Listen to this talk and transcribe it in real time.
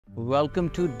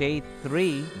Welcome to day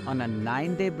 3 on a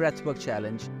 9-day breathwork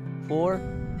challenge for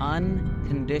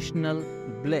unconditional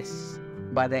bliss.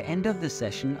 By the end of this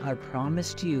session, our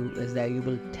promise to you is that you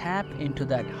will tap into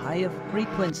that higher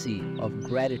frequency of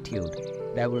gratitude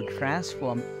that will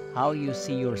transform how you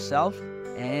see yourself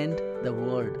and the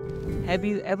world. Have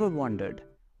you ever wondered,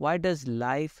 why does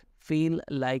life feel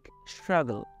like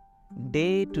struggle,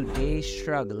 day-to-day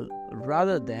struggle,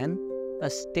 rather than a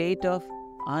state of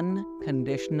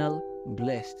unconditional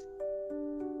bliss?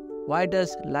 Why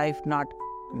does life not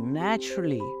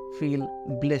naturally feel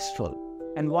blissful?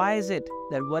 And why is it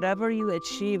that whatever you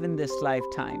achieve in this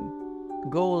lifetime,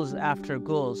 goals after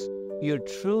goals, you're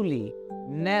truly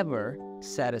never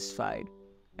satisfied?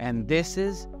 And this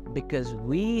is because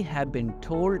we have been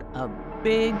told a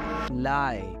big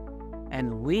lie,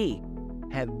 and we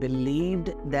have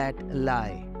believed that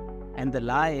lie. And the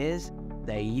lie is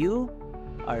that you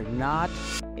are not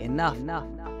enough.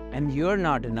 And you're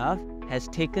not enough has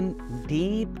taken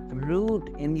deep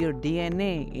root in your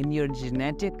DNA, in your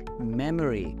genetic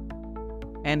memory.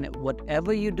 And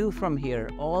whatever you do from here,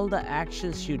 all the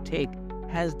actions you take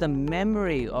has the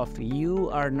memory of you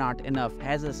are not enough,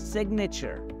 has a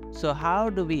signature. So how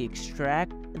do we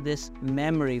extract this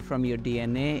memory from your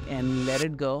DNA and let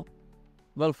it go?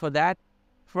 Well, for that,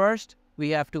 first, we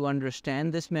have to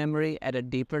understand this memory at a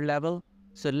deeper level.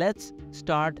 So let's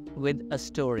start with a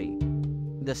story.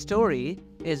 The story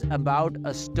is about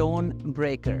a stone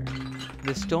breaker.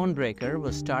 The stone breaker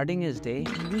was starting his day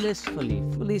blissfully,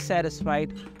 fully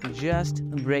satisfied, just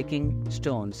breaking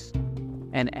stones.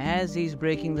 And as he's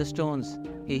breaking the stones,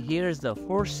 he hears the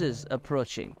horses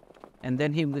approaching. And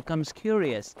then he becomes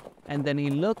curious. And then he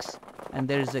looks, and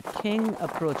there's a king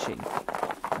approaching.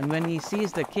 And when he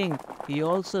sees the king, he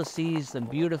also sees the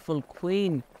beautiful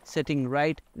queen sitting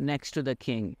right next to the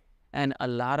king. And a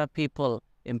lot of people,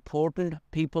 important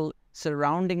people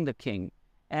surrounding the king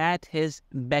at his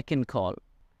beck and call.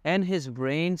 And his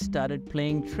brain started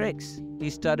playing tricks. He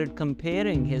started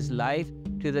comparing his life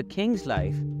to the king's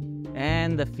life.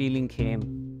 And the feeling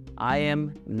came, I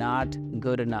am not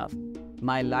good enough.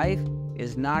 My life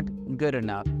is not good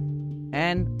enough.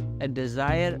 And a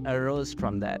desire arose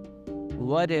from that.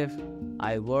 What if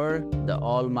I were the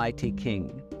Almighty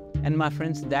King? And my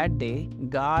friends, that day,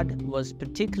 God was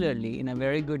particularly in a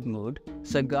very good mood.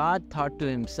 So God thought to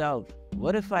himself,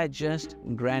 what if I just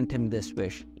grant him this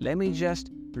wish? Let me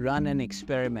just run an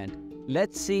experiment.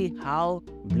 Let's see how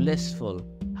blissful,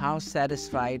 how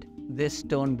satisfied this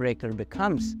stone breaker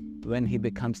becomes when he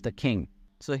becomes the king.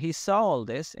 So he saw all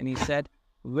this and he said,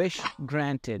 wish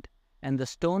granted. And the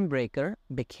stone breaker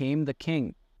became the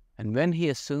king. And when he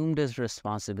assumed his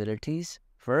responsibilities,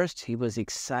 first he was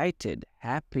excited,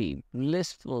 happy,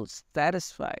 blissful,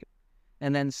 satisfied.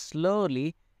 And then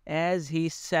slowly, as he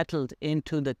settled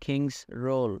into the king's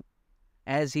role,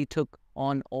 as he took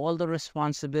on all the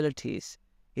responsibilities,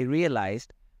 he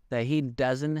realized that he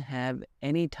doesn't have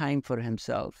any time for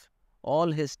himself.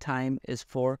 All his time is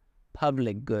for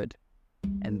public good.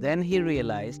 And then he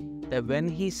realized that when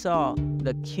he saw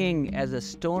the king as a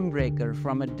stone breaker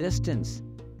from a distance,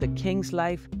 the king's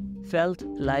life felt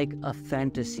like a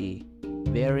fantasy,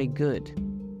 very good.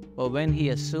 But when he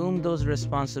assumed those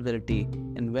responsibilities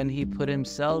and when he put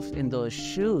himself in those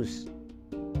shoes,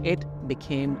 it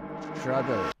became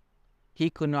struggle. He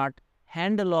could not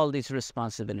handle all these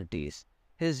responsibilities.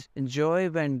 His joy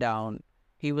went down.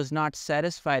 He was not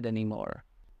satisfied anymore.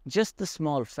 Just the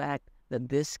small fact that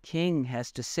this king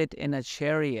has to sit in a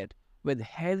chariot with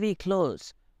heavy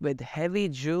clothes, with heavy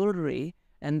jewelry,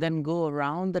 and then go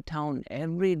around the town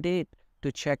every day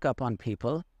to check up on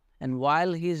people. And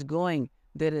while he's going,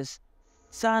 there is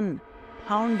sun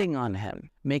pounding on him,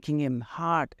 making him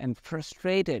hot and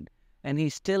frustrated, and he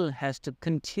still has to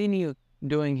continue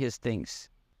doing his things.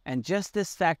 And just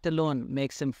this fact alone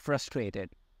makes him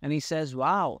frustrated. And he says,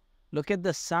 wow, look at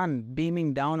the sun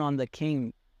beaming down on the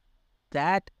king.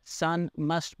 That sun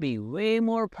must be way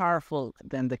more powerful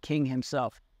than the king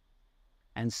himself.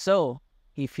 And so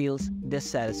he feels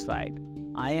dissatisfied.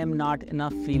 I am not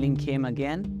enough feeling came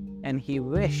again, and he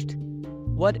wished,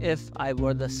 what if I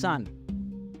were the sun?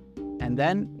 And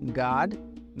then God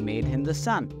made him the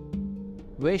sun.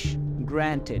 Wish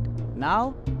granted.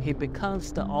 Now he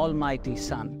becomes the Almighty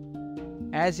Son.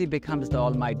 As he becomes the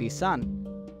Almighty Son,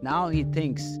 now he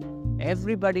thinks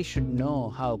everybody should know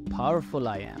how powerful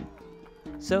I am.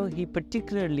 So he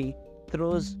particularly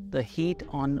throws the heat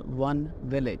on one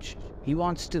village. He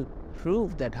wants to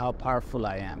prove that how powerful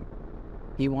I am.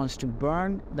 He wants to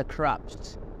burn the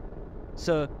crops.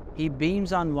 So he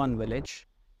beams on one village,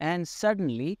 and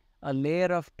suddenly a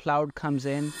layer of cloud comes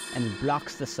in and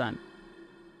blocks the sun.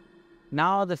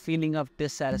 Now the feeling of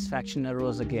dissatisfaction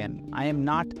arose again. I am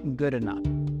not good enough.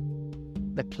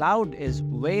 The cloud is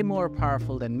way more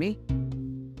powerful than me.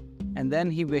 And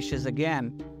then he wishes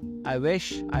again, I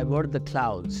wish I were the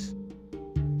clouds.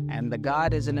 And the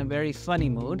God is in a very funny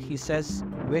mood. He says,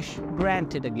 wish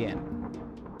granted again.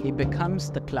 He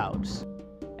becomes the clouds.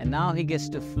 And now he gets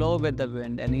to flow with the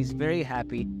wind, and he's very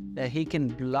happy that he can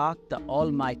block the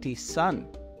almighty sun.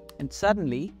 And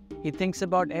suddenly, he thinks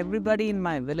about everybody in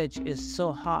my village is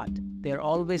so hot. They're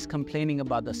always complaining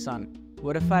about the sun.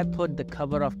 What if I put the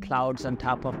cover of clouds on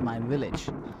top of my village?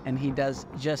 And he does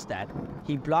just that.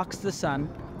 He blocks the sun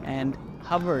and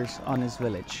hovers on his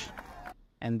village.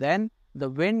 And then the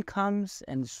wind comes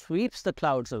and sweeps the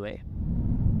clouds away.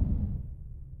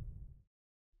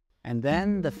 And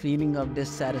then the feeling of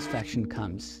dissatisfaction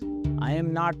comes. I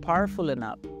am not powerful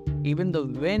enough. Even the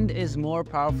wind is more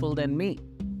powerful than me.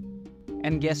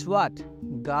 And guess what?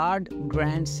 God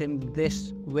grants him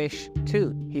this wish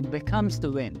too. He becomes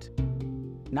the wind.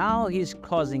 Now he's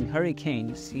causing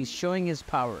hurricanes. He's showing his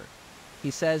power. He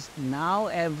says, now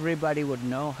everybody would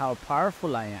know how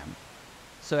powerful I am.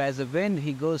 So as a wind,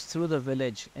 he goes through the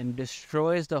village and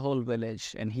destroys the whole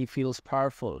village, and he feels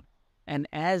powerful. And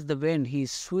as the wind,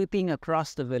 he's sweeping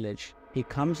across the village. He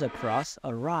comes across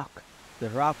a rock. The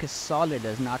rock is solid,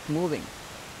 is not moving.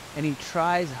 And he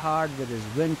tries hard with his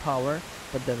wind power,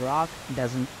 but the rock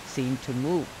doesn't seem to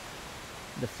move.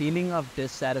 The feeling of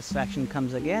dissatisfaction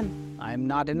comes again. I am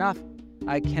not enough.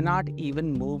 I cannot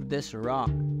even move this rock.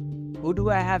 Who do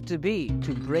I have to be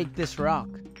to break this rock?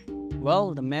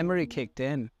 Well, the memory kicked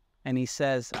in, and he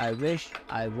says, I wish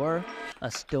I were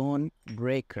a stone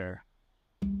breaker.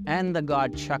 And the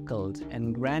God chuckled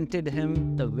and granted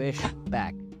him the wish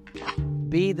back.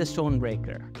 Be the stone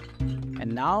breaker.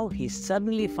 And now he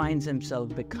suddenly finds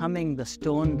himself becoming the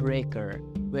stone breaker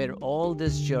where all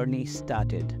this journey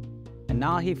started. And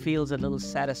now he feels a little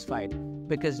satisfied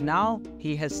because now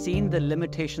he has seen the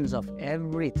limitations of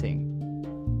everything.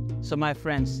 So my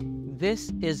friends,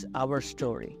 this is our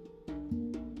story.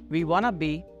 We want to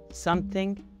be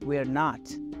something we're not.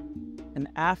 And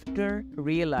after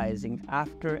realizing,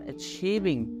 after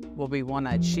achieving what we want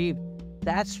to achieve,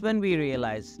 that's when we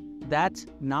realize that's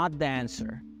not the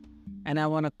answer. And I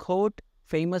want to quote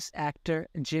famous actor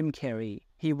Jim Carrey.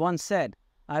 He once said,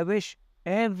 I wish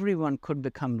everyone could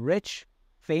become rich,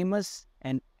 famous,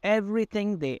 and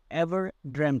everything they ever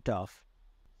dreamt of,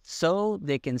 so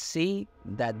they can see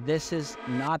that this is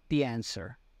not the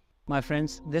answer. My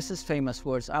friends, this is famous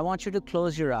words. I want you to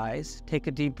close your eyes, take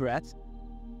a deep breath,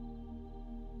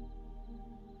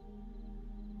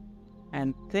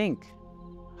 and think,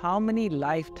 how many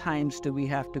lifetimes do we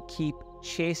have to keep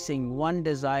chasing one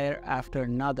desire after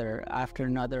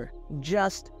another,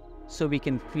 just so we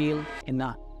can feel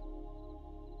enough?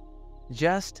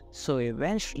 Just so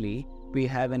eventually we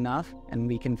have enough and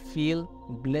we can feel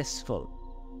blissful.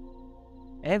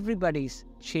 Everybody's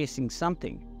chasing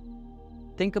something.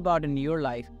 Think about in your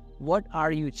life, what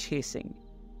are you chasing?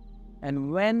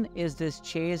 And when is this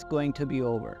chase going to be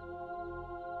over?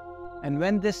 And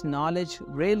when this knowledge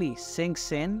really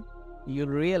sinks in, you'll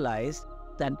realize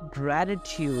that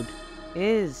gratitude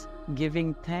is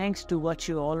giving thanks to what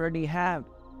you already have,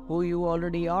 who you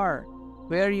already are,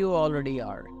 where you already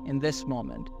are in this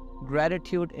moment.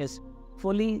 Gratitude is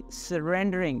fully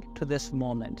surrendering to this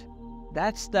moment.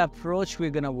 That's the approach we're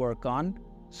going to work on.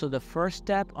 So the first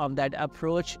step of that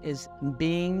approach is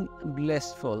being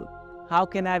blissful. How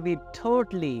can I be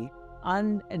totally,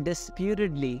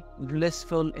 undisputedly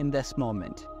blissful in this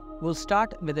moment? We'll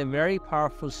start with a very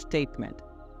powerful statement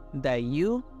that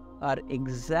you are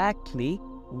exactly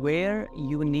where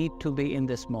you need to be in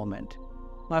this moment.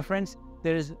 My friends,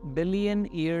 there is billion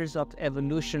years of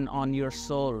evolution on your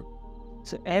soul.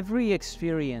 So every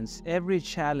experience, every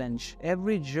challenge,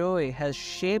 every joy has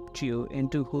shaped you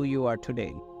into who you are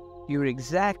today. You're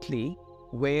exactly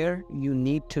where you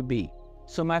need to be.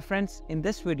 So my friends, in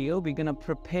this video, we're going to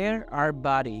prepare our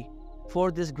body for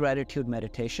this gratitude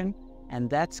meditation, and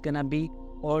that's going to be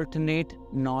alternate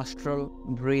nostril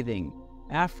breathing.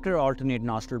 After alternate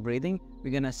nostril breathing, we're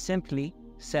going to simply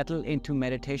settle into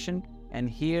meditation and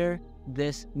hear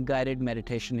this guided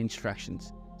meditation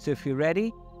instructions. So if you're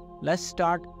ready, let's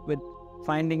start with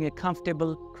finding a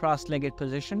comfortable cross-legged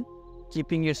position,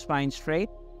 keeping your spine straight.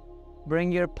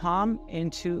 Bring your palm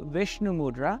into Vishnu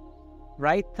Mudra.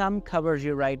 Right thumb covers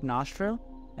your right nostril,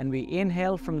 and we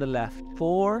inhale from the left.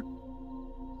 4.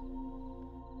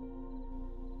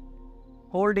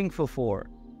 Holding for 4.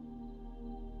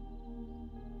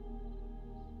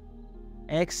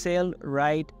 Exhale,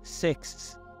 right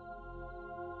 6.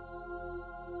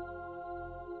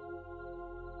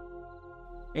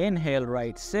 Inhale,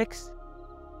 right 6.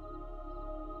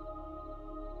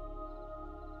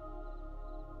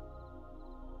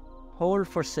 Hold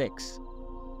for 6.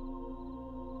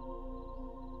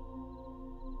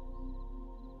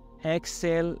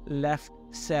 Exhale, left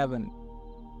 7.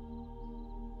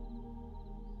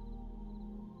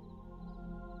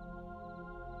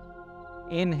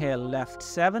 Inhale, left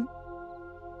 7.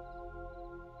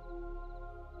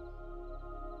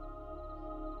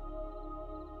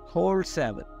 Hold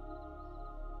 7.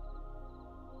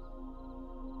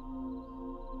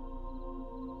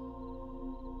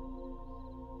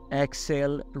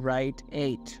 Exhale, right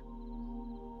 8.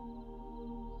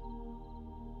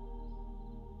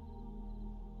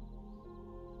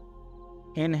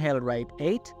 Inhale, right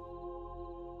 8.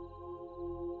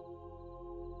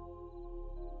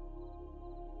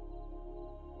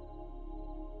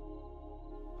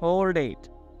 Hold 8.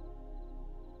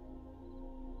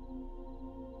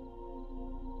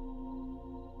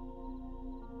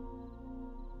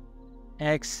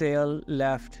 Exhale,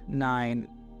 left 9.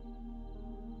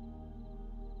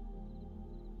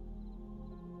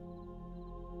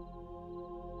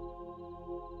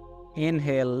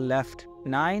 Inhale, left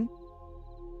 9.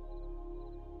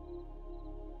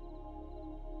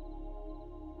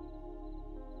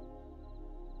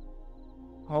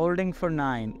 Holding for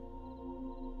 9.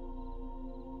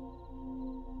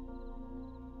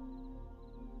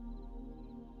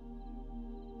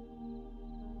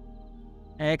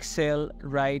 Exhale,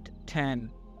 right 10.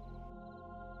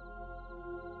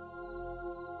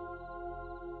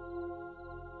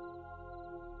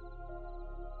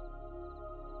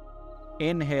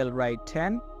 Inhale, right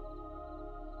 10.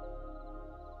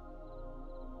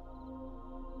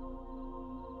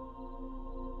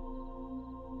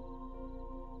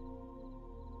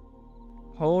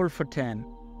 Hold for 10.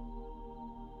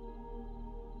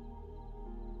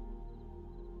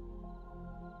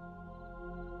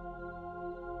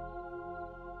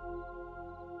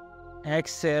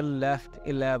 Exhale, left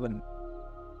 11.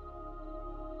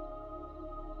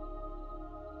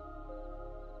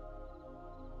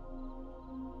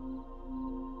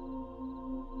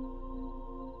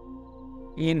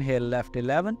 Inhale, left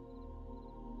 11.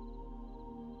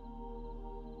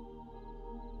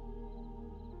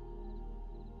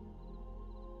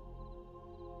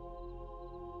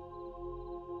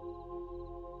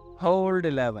 Hold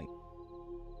 11.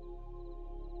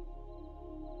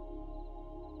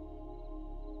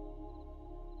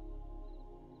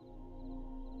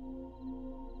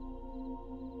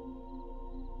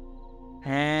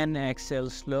 And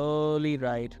exhale, slowly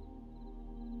right.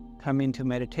 Come into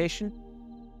meditation.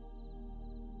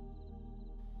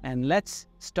 And let's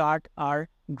start our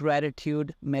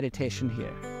gratitude meditation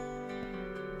here.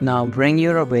 Now bring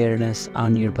your awareness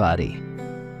on your body.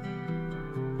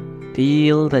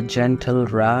 Feel the gentle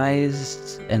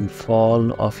rise and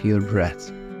fall of your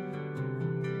breath.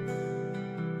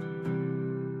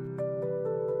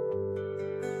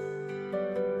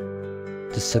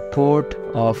 The support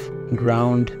of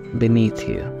ground beneath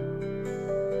you.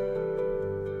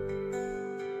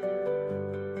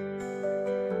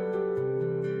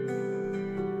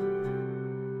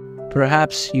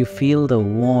 Perhaps you feel the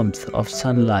warmth of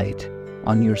sunlight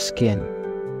on your skin,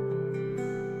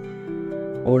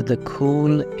 or the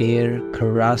cool air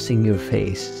caressing your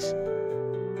face.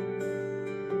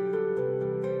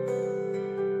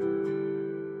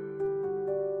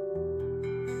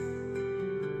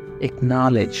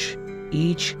 Acknowledge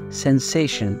each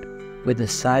sensation with a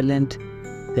silent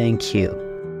thank you.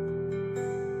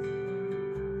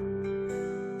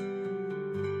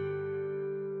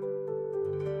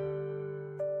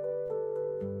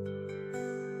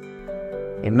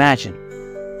 Imagine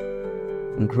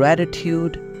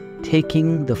gratitude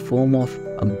taking the form of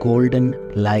a golden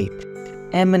light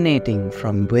emanating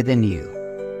from within you.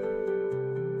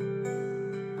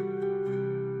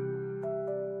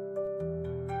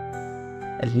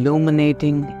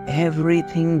 Illuminating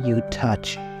everything you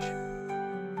touch.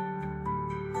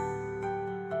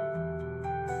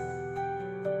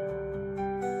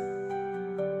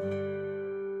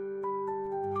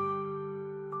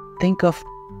 Think of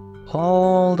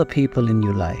all the people in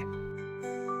your life.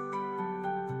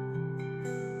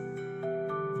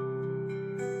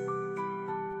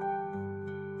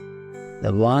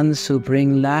 The ones who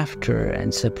bring laughter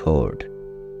and support,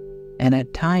 and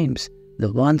at times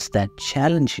the ones that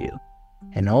challenge you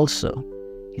and also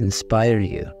inspire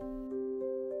you.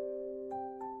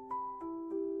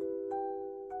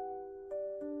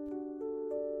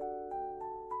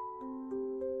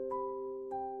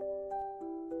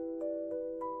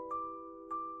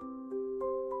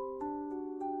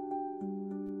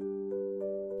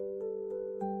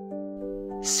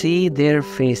 See their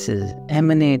faces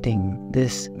emanating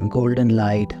this golden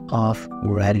light of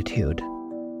gratitude.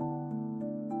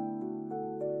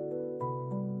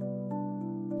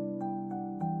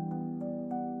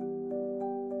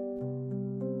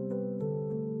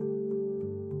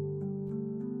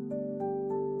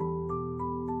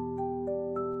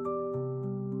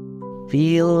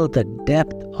 Feel the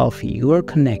depth of your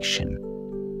connection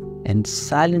and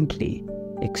silently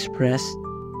express,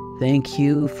 "Thank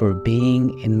you for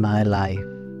being in my life."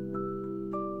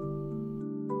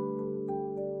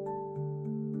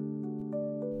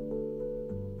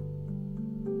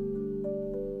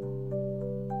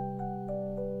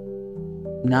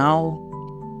 Now,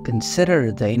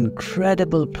 consider the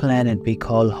incredible planet we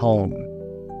call home.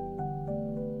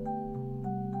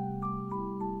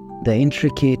 The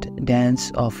intricate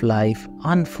dance of life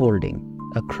unfolding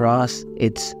across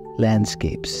its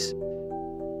landscapes.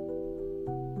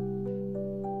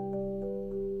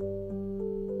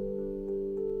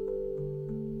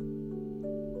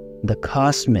 The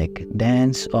cosmic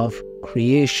dance of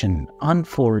creation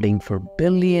unfolding for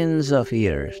billions of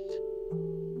years.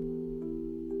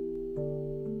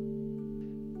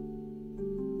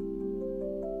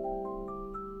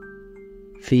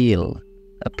 Feel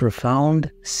a profound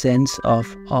sense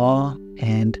of awe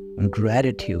and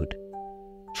gratitude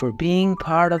for being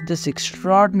part of this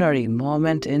extraordinary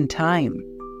moment in time.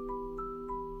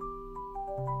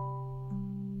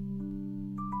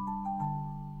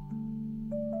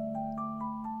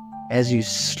 As you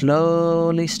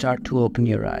slowly start to open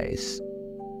your eyes,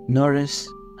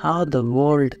 notice how the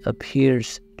world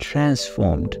appears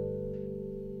transformed.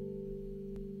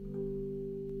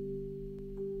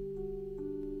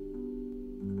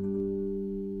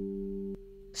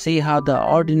 See how the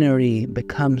ordinary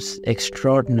becomes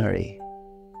extraordinary.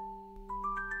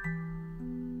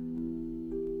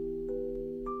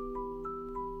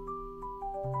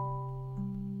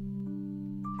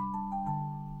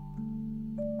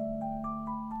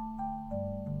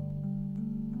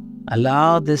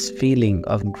 Allow this feeling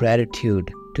of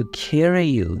gratitude to carry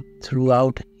you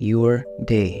throughout your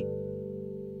day.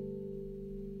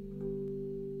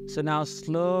 So now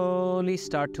slowly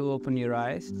start to open your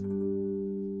eyes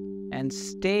and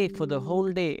stay for the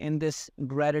whole day in this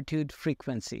gratitude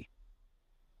frequency.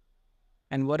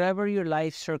 And whatever your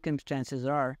life circumstances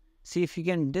are, see if you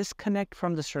can disconnect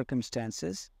from the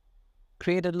circumstances,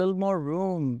 create a little more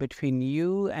room between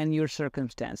you and your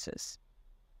circumstances,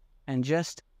 and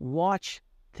just watch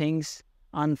things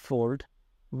unfold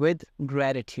with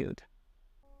gratitude.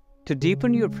 To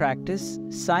deepen your practice,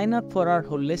 sign up for our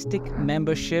holistic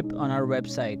membership on our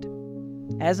website.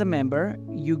 As a member,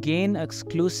 you gain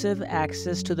exclusive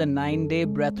access to the 9-day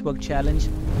Breathwork Challenge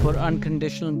for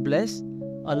Unconditional Bliss,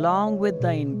 along with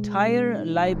the entire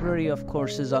library of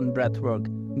courses on breathwork,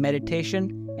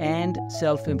 meditation, and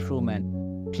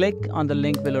self-improvement. Click on the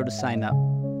link below to sign up.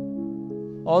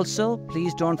 Also,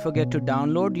 please don't forget to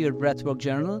download your Breathwork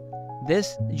Journal.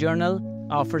 This journal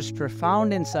offers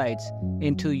profound insights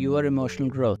into your emotional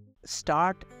growth.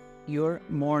 Start your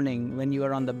morning when you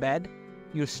are on the bed.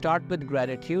 You start with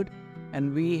gratitude,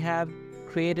 and we have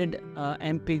created an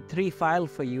MP3 file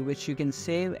for you which you can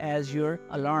save as your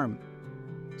alarm.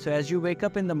 So as you wake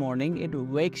up in the morning, it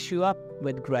wakes you up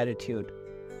with gratitude.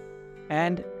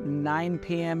 And 9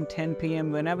 p.m., 10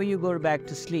 p.m., whenever you go back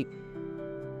to sleep,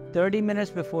 30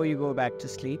 minutes before you go back to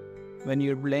sleep, when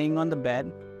you're laying on the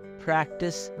bed,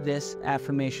 practice this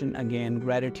affirmation again,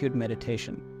 gratitude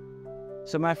meditation.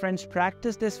 So my friends,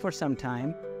 practice this for some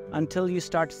time until you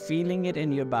start feeling it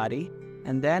in your body,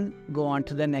 and then go on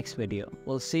to the next video.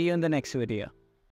 We'll see you in the next video.